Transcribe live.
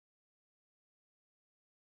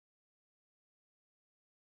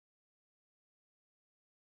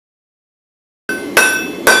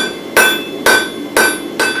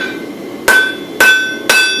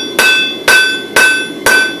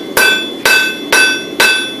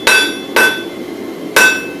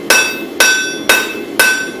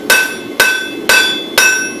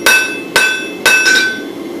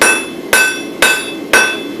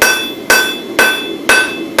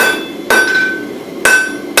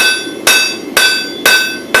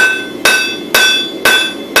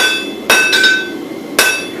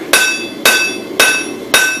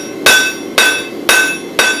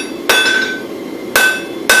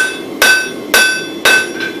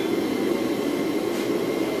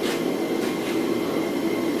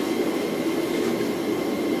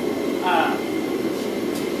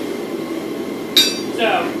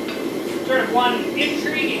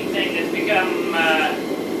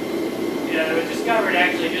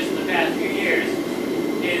just in the past few years,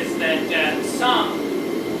 is that some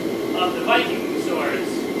of the Viking swords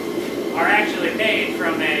are actually made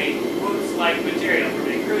from a wootz-like material, from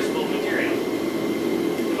a crucible material.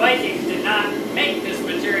 The Vikings did not make this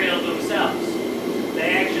material themselves.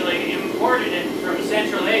 They actually imported it from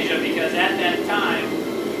Central Asia because at that time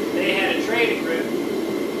they had a trading route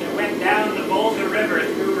that went down the Volga River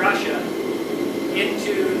through Russia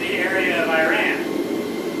into the area of Iran,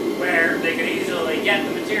 where they could easily get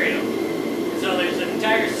the material. And so there's an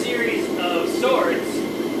entire series of swords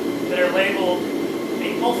that are labeled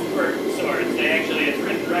the Ulfbert swords. They actually, it's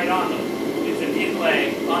written right on them. It's an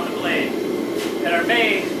inlay on the blade that are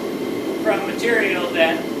made from material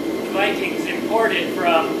that the Vikings imported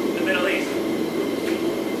from the Middle East.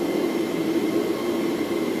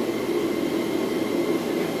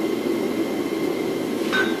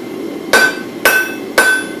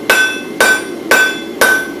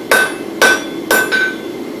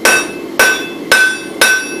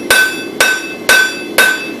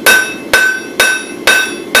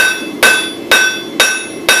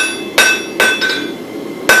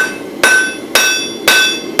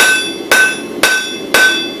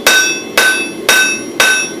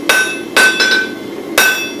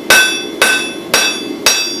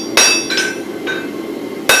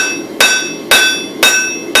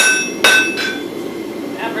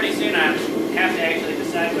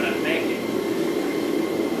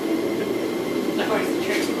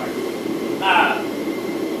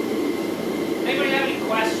 Anybody have any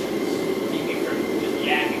questions? Keep me from just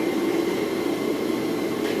yakking.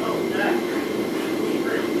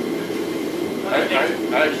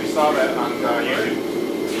 I actually saw that on YouTube.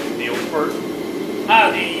 The Ulfbert.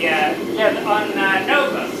 Oh, on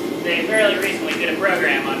Nova. They fairly recently did a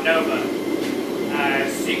program on Nova.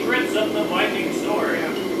 Secrets of the Viking Sword.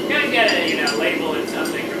 You gotta get a, label it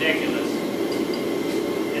something ridiculous.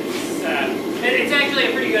 It's actually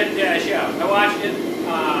a pretty good show. I watched it.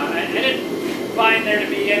 I didn't find there to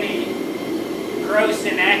be any gross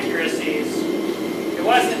inaccuracies. It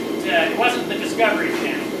wasn't the Discovery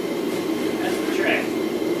Channel. That's the trick.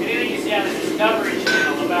 Anything you see on the Discovery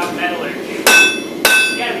Channel about metallurgy,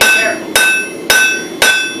 you gotta be careful.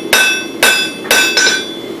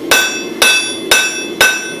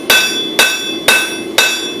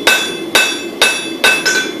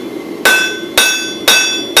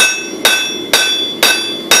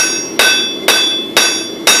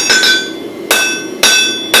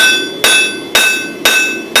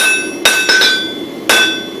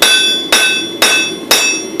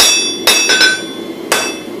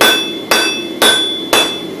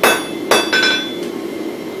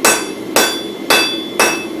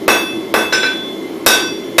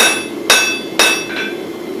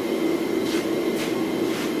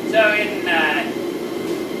 So in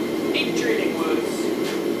heat treating wootz,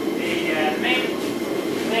 the main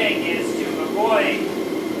thing is to avoid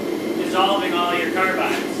dissolving all your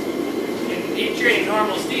carbides. In heat treating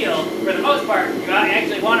normal steel, for the most part, you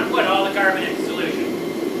actually want to put all the carbon into solution.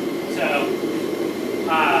 So,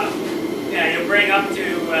 you'll bring up to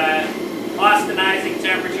austenizing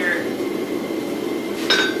temperature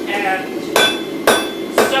and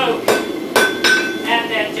soak at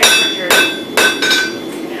that temperature.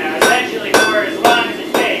 Essentially for as long as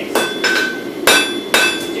it takes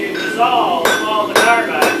to dissolve all the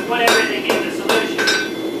carbides, put everything into solution.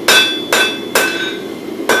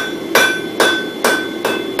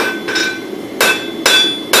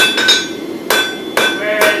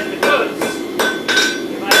 Whereas with wootz,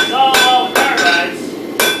 if I dissolve all the carbides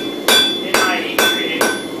in my heat treating,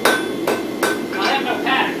 I'll have no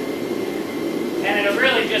pattern. And it'll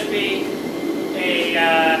really just be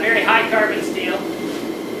a very high carbon steel.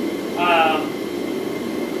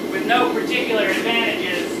 With no particular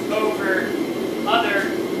advantages over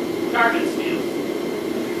other carbon steels.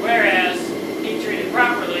 Whereas, heat treated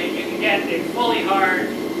properly, you can get a fully hard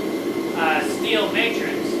steel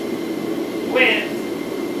matrix with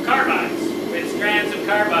carbides, with strands of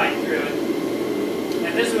carbide through it.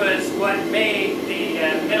 And this was what made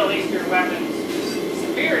the Middle Eastern weapons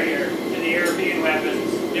superior to the European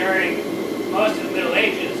weapons during most of the Middle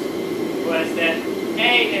Ages, was that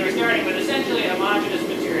they were starting with essentially a homogeneous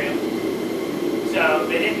material, so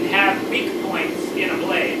they didn't have weak points in a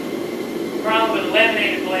blade. The problem with a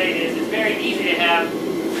laminated blade is it's very easy to have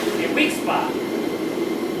a weak spot.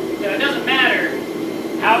 So it doesn't matter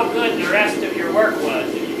how good the rest of your work was.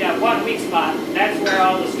 If you've got one weak spot, that's where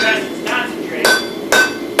all the stress is concentrated.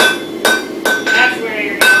 And that's where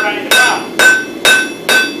you're going to run into problems.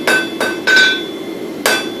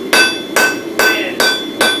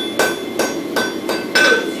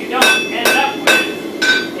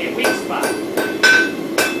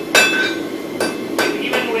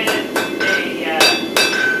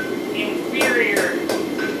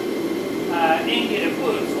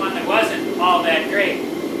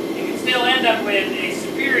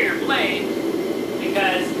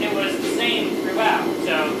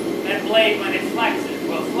 So that blade, when it flexes,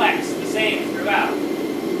 will flex the same throughout.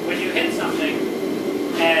 When you hit something,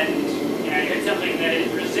 and you hit something that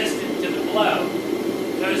is resistant to the blow,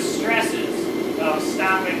 those stresses of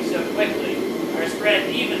stopping so quickly are spread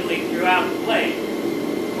evenly throughout the blade.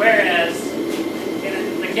 Whereas,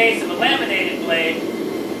 in the case of a laminated blade,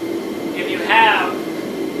 if you have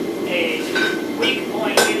a weak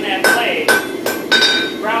point in that blade,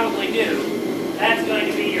 you probably do, that's going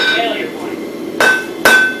to be your failure point.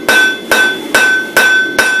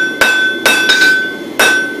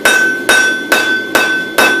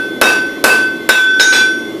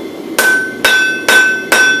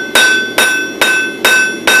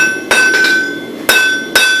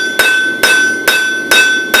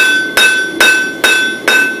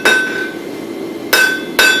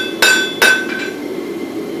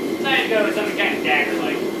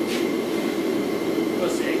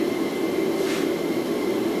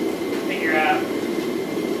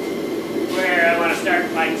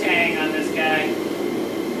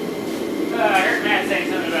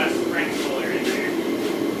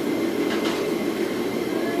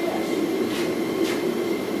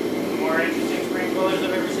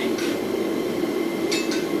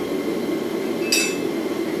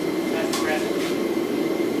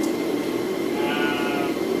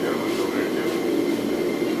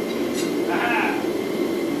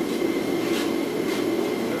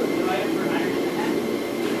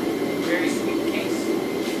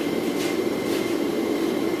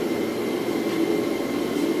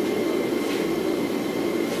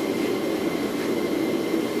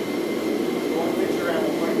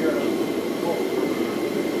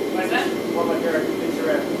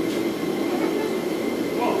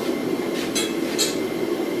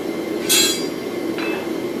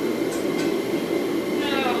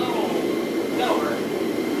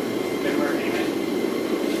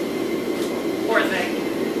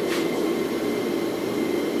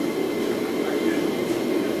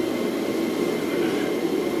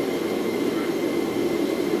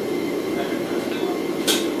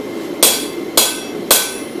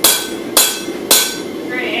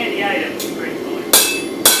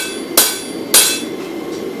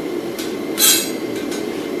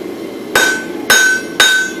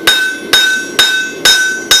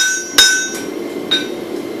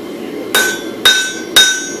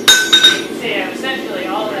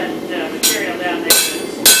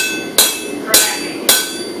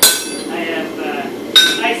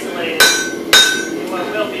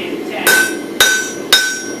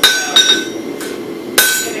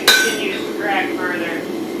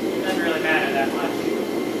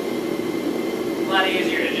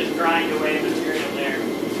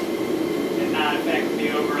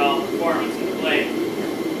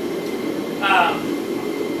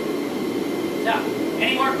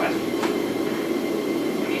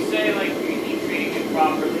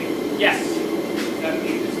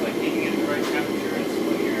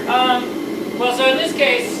 Well, so in this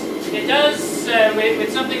case, it does,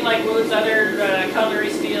 with something like wootz, other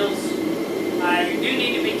cutlery steels, you do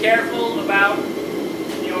need to be careful about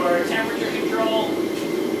your temperature control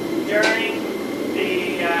during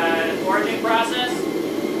the forging process.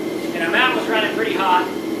 And Matt was running pretty hot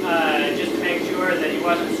just to make sure that he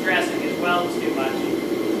wasn't stressing his welds too much.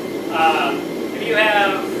 If you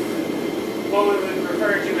have what we would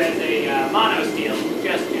refer to as a mono steel,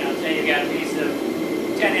 just, say you got a piece of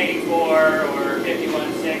 1084 or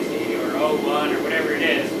 5160 or 01 or whatever it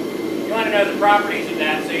is, you want to know the properties of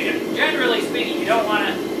that. So generally speaking, you don't want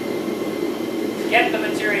to get the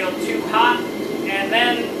material too hot, and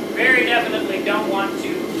then very definitely don't want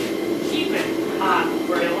to keep it hot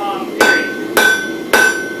for a long period.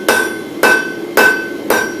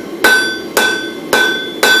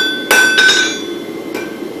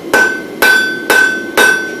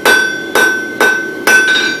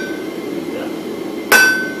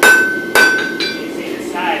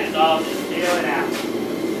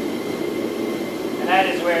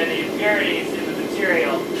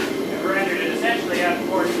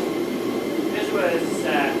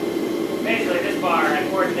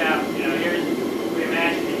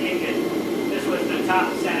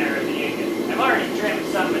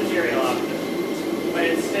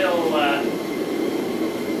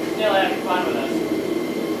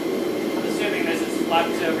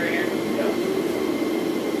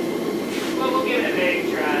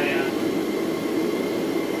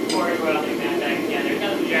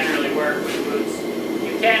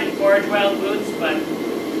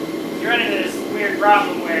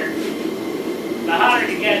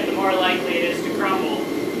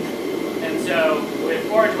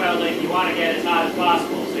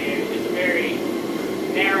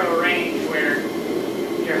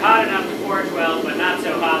 you're hot enough to forge weld, but not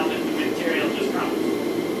so hot that the material just crumbles.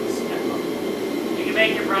 You can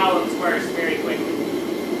make your problems worse very quickly.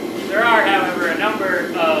 There are, however, a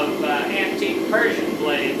number of antique Persian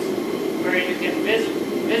blades where you can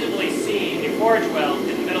visibly see a forge weld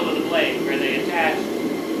in the middle of the blade where they attach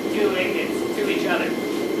two ingots to each other,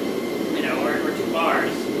 you know, or two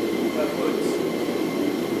bars of wootz.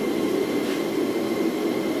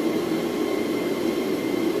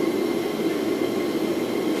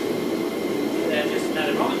 So that's just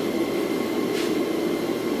another moment.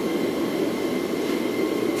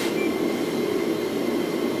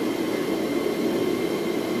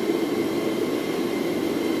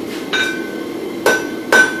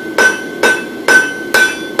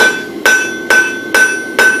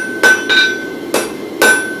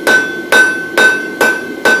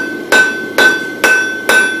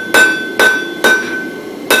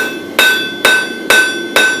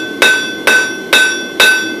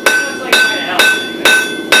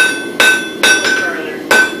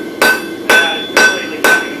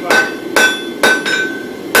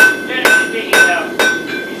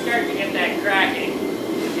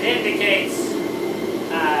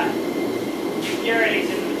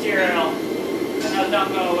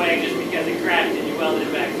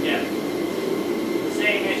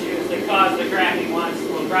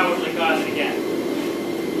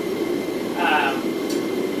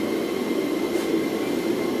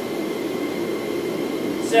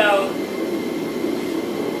 So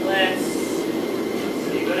let's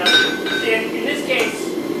see what else. In this case,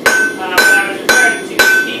 when I was referring to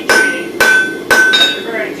heat treating, I was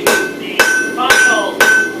referring to the functional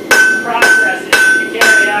processes that you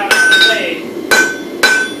carry out on the blade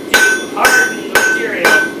to harden the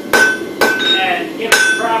material and give it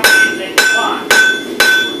the properties that you want.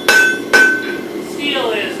 Steel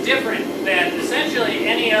is different than essentially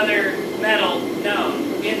any other metal known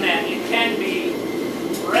in that it can be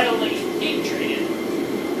readily heat treated.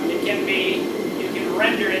 It can be, you can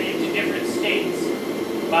render it into different states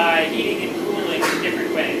by heating and cooling in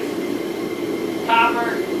different ways.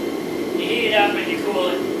 Copper, you heat it up and you cool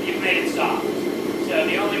it, you've made it soft. So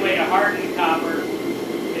the only way to harden copper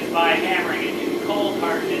is by hammering it. You can cold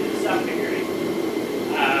harden it to some degree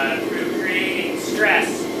through creating stress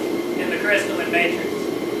in the crystalline matrix.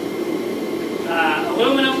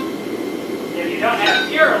 Aluminum, if you don't have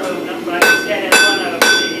pure aluminum, but instead have one of the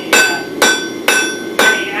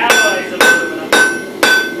many alloys of aluminum,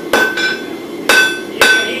 you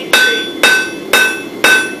can heat treat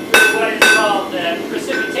through what is called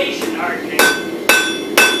precipitation hardening,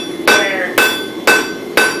 where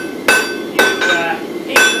you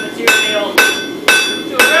heat the material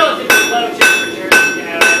to a relatively low temperature, you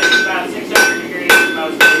know, I think about 600 degrees in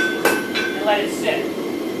most cases, and let it sit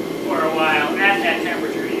for a while at that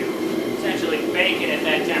temperature. Essentially bake it at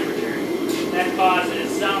that temperature. That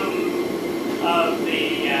causes some of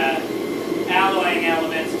the alloying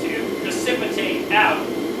elements to precipitate out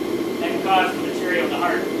and cause the material to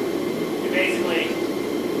harden. It basically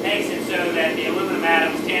makes it so that the aluminum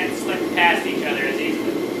atoms can't slip past each other as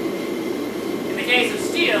easily. In the case of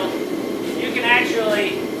steel, you can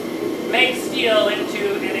actually make steel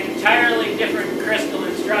into an entirely different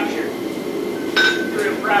crystalline structure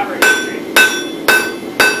through proper heat treatment.